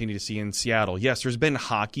going to continue to see in Seattle. Yes, there's been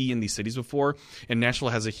hockey in these cities before, and Nashville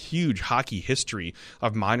has a huge hockey history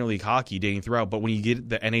of minor league hockey dating throughout, but when you get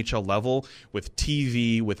the NHL level with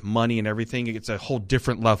TV, with money and everything, it's a whole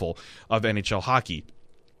different level of NHL hockey.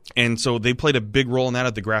 And so they played a big role in that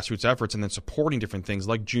at the grassroots efforts, and then supporting different things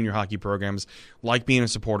like junior hockey programs, like being a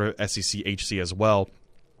supporter of SEC, HC as well.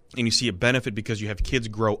 And you see it benefit because you have kids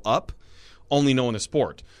grow up only knowing the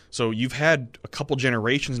sport. So you've had a couple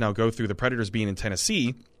generations now go through the Predators being in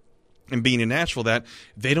Tennessee, and being in Nashville that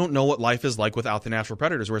they don't know what life is like without the Nashville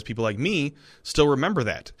Predators, whereas people like me still remember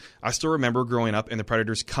that. I still remember growing up and the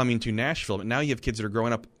Predators coming to Nashville. But now you have kids that are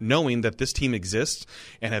growing up knowing that this team exists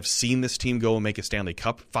and have seen this team go and make a Stanley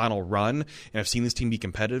Cup final run and have seen this team be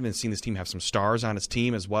competitive and seen this team have some stars on its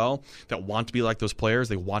team as well that want to be like those players.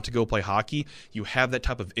 They want to go play hockey. You have that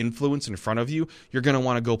type of influence in front of you. You're going to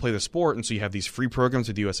want to go play the sport. And so you have these free programs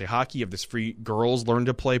with USA Hockey. You have this free Girls Learn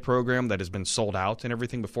to Play program that has been sold out and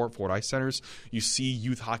everything before at Ford Ice Centers. You see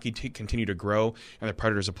youth hockey continue to grow, and the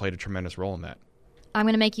Predators have played a tremendous role in that. I'm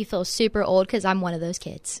going to make you feel super old because I'm one of those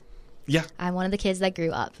kids. Yeah. I'm one of the kids that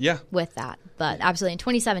grew up with that. But absolutely, in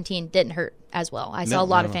 2017, didn't hurt as well. I saw a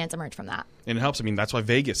lot of fans emerge from that. And it helps. I mean, that's why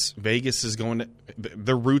Vegas is going to –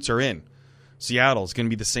 their roots are in. Seattle's going to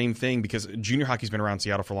be the same thing because junior hockey's been around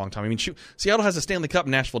Seattle for a long time. I mean, Seattle has a Stanley Cup,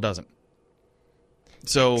 Nashville doesn't.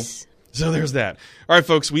 So there's that. All right,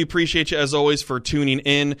 folks, we appreciate you, as always, for tuning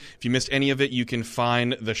in. If you missed any of it, you can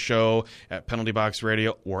find the show at Penalty Box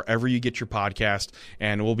Radio, wherever you get your podcast,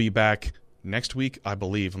 and we'll be back next week, I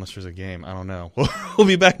believe, unless there's a game. I don't know. We'll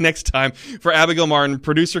be back next time. For Abigail Martin,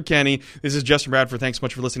 producer Kenny, this is Justin Bradford. Thanks so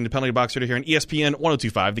much for listening to Penalty Box Radio here on ESPN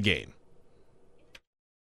 102.5 The Game.